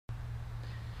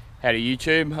Howdy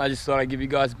YouTube, I just thought I'd give you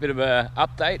guys a bit of an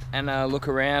update and a look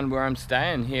around where I'm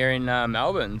staying here in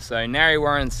Melbourne. So Narre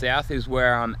Warren South is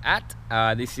where I'm at.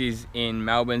 This is in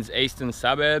Melbourne's eastern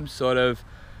suburbs, sort of,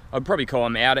 I'd probably call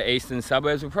them outer eastern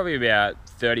suburbs. We're probably about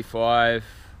 35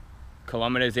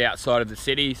 kilometres outside of the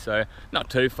city, so not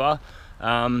too far.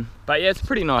 But yeah, it's a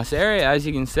pretty nice area as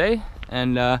you can see.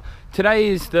 And today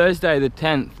is Thursday the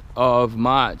 10th of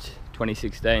March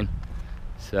 2016.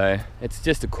 So it's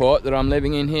just a court that I'm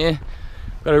living in here.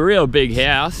 Got a real big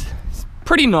house. It's a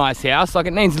pretty nice house. Like,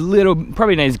 it needs a little,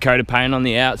 probably needs a coat of paint on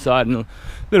the outside and a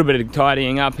little bit of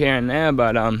tidying up here and there.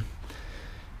 But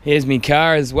here's my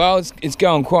car as well. It's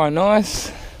going quite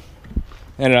nice.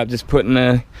 Ended up just putting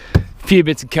a few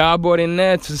bits of cardboard in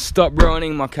there to stop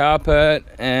ruining my carpet,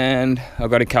 and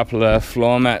I've got a couple of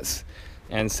floor mats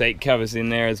and seat covers in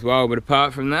there as well. But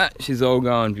apart from that, she's all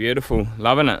going beautiful.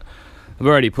 Loving it. I've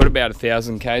already put about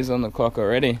 1,000 Ks on the clock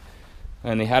already.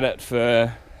 Only had it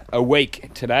for a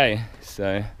week today,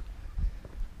 so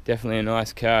definitely a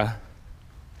nice car.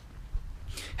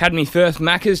 Had me first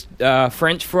Macca's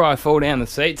French fry fall down the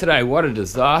seat today. What a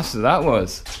disaster that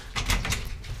was.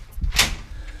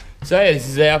 So yeah, this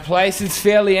is our place. It's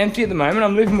fairly empty at the moment.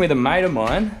 I'm living with a mate of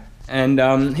mine,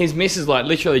 and his missus like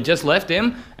literally just left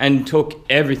him and took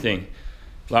everything.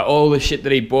 Like all the shit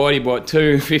that he bought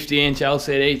two 50-inch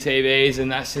LCD TVs, and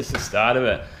that's just the start of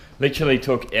it. Literally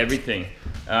took everything.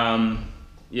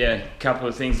 Yeah, a couple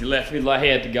of things he left with, like he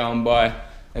had to go and buy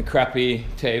a crappy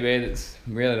TV that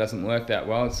really doesn't work that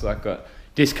well. It's like got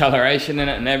discoloration in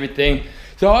it and everything.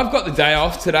 So I've got the day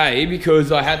off today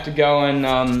because I had to go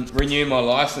and renew my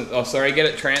license. Oh, sorry, get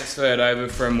it transferred over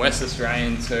from West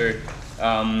Australian to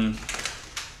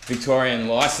Victorian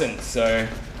license. So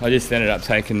I just ended up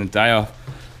taking the day off.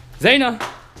 Zena!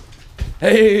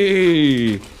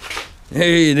 Hey!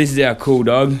 Hey, this is our cool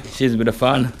dog. She's a bit of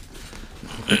fun.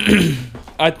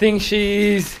 I think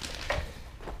she's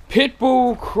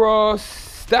Pitbull Cross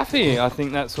Staffy. I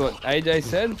think that's what AJ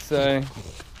said. So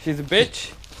she's a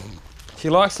bitch. She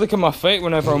likes licking my feet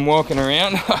whenever I'm walking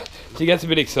around. She gets a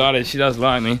bit excited. She does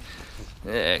like me.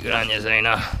 Yeah, good on you,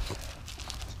 Zena.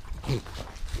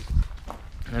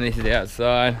 And this is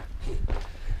outside.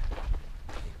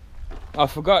 I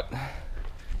forgot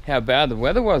how bad the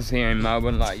weather was here in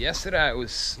Melbourne. Like yesterday it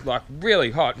was like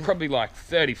really hot, probably like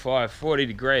 35, 40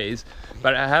 degrees,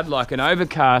 but I had like an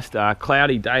overcast,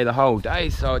 cloudy day the whole day,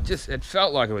 so it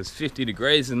felt like it was 50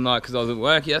 degrees, and like, because I was at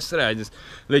work yesterday, just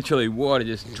literally water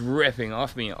just dripping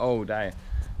off me all day.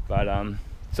 But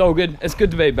it's all good. It's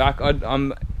good to be back.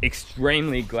 I'm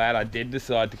extremely glad I did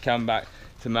decide to come back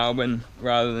to Melbourne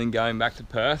rather than going back to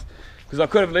Perth, because I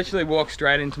could have literally walked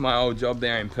straight into my old job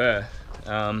there in Perth.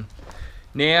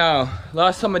 Now,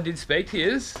 last time I did speak to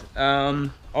you, I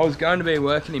was going to be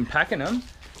working in Pakenham.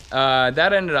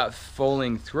 That ended up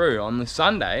falling through. On the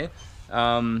Sunday,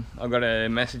 I got a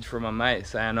message from my mate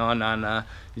saying, oh no,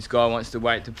 this guy wants to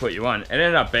wait to put you on. It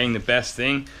ended up being the best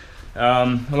thing.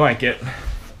 I won't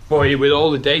bore you with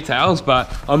all the details,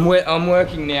 but I'm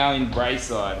working now in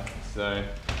Brayside. So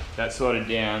that's sort of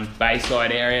down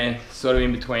Bayside area, sort of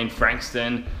in between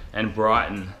Frankston and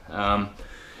Brighton.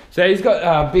 So he's got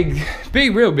a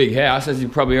real big house, as you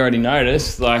probably already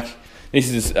noticed. Like, this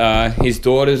is his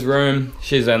daughter's room.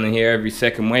 She's only here every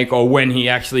second week, or when he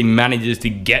actually manages to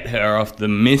get her off the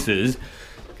missus,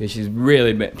 because she's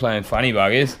really been playing funny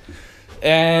buggers.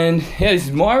 And yeah, this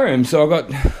is my room. So I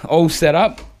got all set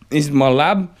up. This is my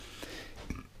lab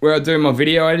where I do my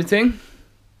video editing.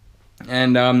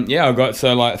 And yeah, I got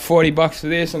like 40 bucks for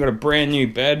this. I got a brand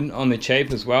new bed on the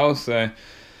cheap as well. So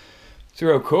it's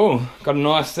real cool. Got a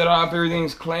nice setup,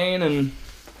 everything's clean and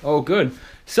all good.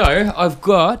 So I've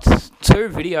got 2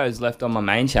 videos left on my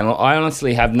main channel. I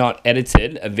honestly have not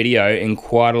edited a video in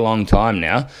quite a long time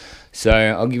now. So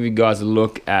I'll give you guys a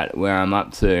look at where I'm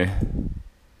up to.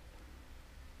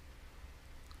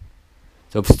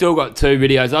 So I've still got 2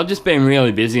 videos. I've just been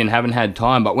really busy and haven't had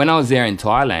time. But when I was there in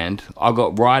Thailand, I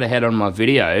got right ahead on my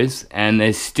videos, and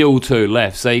there's still 2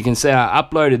 left. So you can see I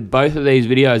uploaded both of these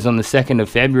videos on the 2nd of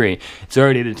February. It's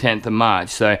already the 10th of March.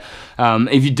 So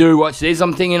if you do watch these,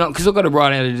 I'm thinking, because I've got to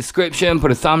write out a description,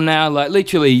 put a thumbnail. Like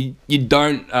literally, you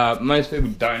don't, most people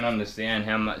don't understand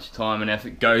how much time and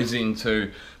effort goes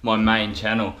into my main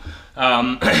channel.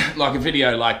 Like a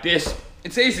video like this,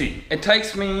 it's easy. It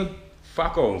takes me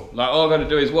fuck all. Like, all I gotta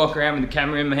do is walk around with the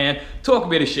camera in my hand, talk a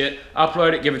bit of shit,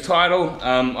 upload it, give a title.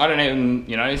 I don't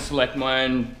even, select my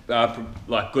own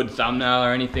like good thumbnail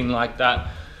or anything like that.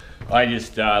 I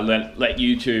just let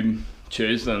YouTube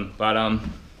choose them. But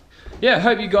yeah,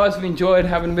 hope you guys have enjoyed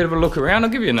having a bit of a look around. I'll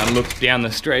give you another look down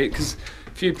the street because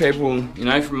few people, you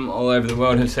know, from all over the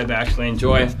world have said they actually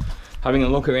enjoy having a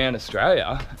look around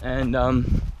Australia, and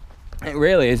it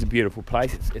really is a beautiful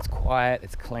place. It's quiet,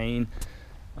 it's clean,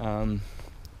 yeah,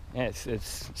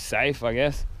 it's safe, I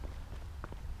guess.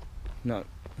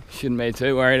 Shouldn't be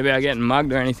too worried about getting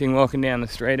mugged or anything walking down the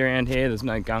street around here. There's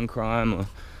no gun crime, or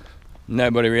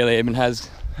nobody really even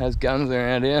has guns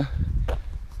around here.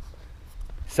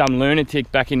 Some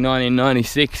lunatic back in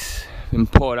 1996 in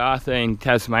Port Arthur in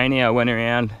Tasmania went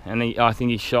around, and I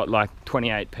think he shot like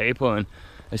 28 people, and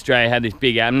Australia had this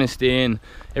big amnesty and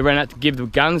everyone had to give the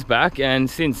guns back, and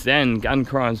since then gun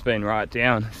crime's been right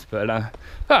down. But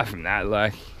apart from that,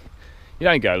 like, you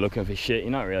don't go looking for shit,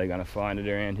 you're not really going to find it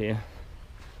around here.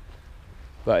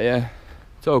 But yeah,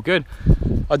 it's all good.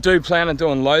 I do plan on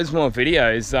doing loads more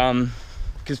videos,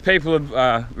 because people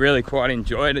have really quite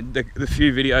enjoyed the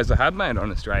few videos I have made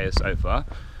on Australia so far.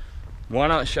 Why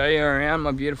not show you around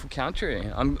my beautiful country?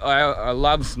 I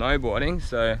love snowboarding,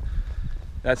 so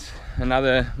that's one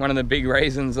of the big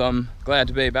reasons I'm glad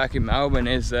to be back in Melbourne,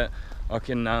 is that I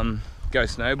can go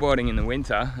snowboarding in the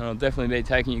winter, and I'll definitely be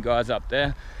taking you guys up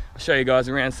there. I'll show you guys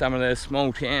around some of the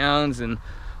small towns and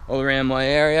all around my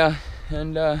area,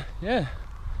 and yeah.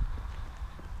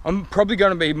 I'm probably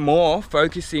going to be more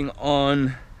focusing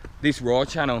on this RAW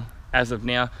channel as of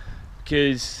now,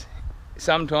 because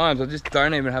sometimes I just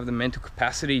don't even have the mental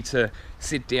capacity to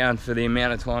sit down for the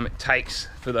amount of time it takes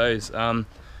for those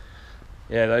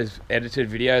those edited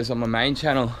videos on my main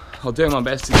channel. I'll do my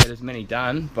best to get as many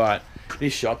done, but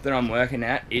this shop that I'm working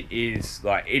at, it is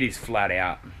flat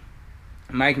out.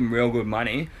 I'm making real good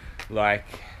money. Like,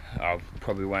 I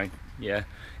probably won't, yeah,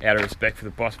 out of respect for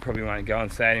the boss, probably won't go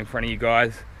and say it in front of you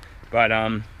guys. But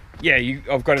yeah,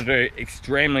 I've got to do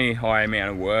extremely high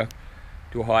amount of work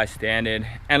to a high standard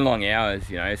and long hours,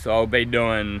 you know. So I'll be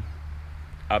doing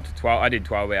up to 12. I did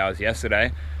 12 hours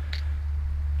yesterday.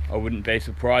 I wouldn't be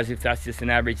surprised if that's just an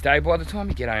average day. By the time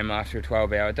you get home after a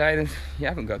 12-hour day, you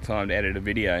haven't got time to edit a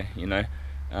video, you know.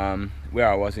 Where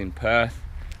I was in Perth,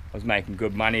 I was making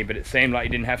good money, but it seemed like you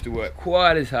didn't have to work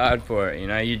quite as hard for it, you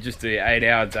know. You just do an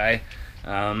 8-hour day,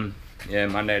 yeah,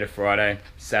 Monday to Friday.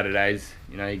 Saturdays,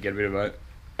 you know, you get a bit of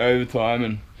overtime,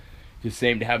 and just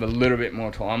seem to have a little bit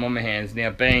more time on my hands. Now,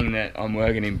 being that I'm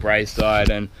working in Braeside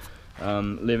and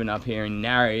living up here in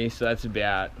Narre, so that's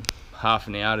about half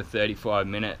an hour to 35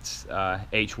 minutes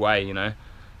each way, you know.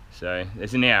 So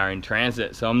there's an hour in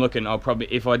transit, so I'm looking, I'll probably,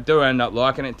 if I do end up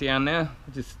liking it down there,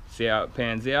 I'll just see how it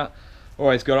pans out.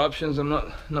 Always got options, I'm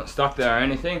not stuck there or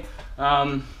anything.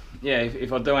 Yeah,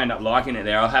 if I do end up liking it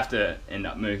there, I'll have to end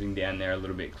up moving down there a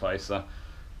little bit closer,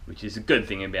 which is a good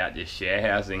thing about just share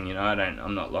housing, you know.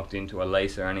 I'm not locked into a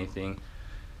lease or anything,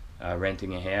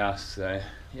 renting a house. So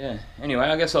yeah, anyway,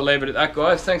 I guess I'll leave it at that,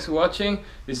 guys. Thanks for watching.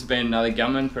 This has been another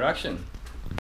Gunman production.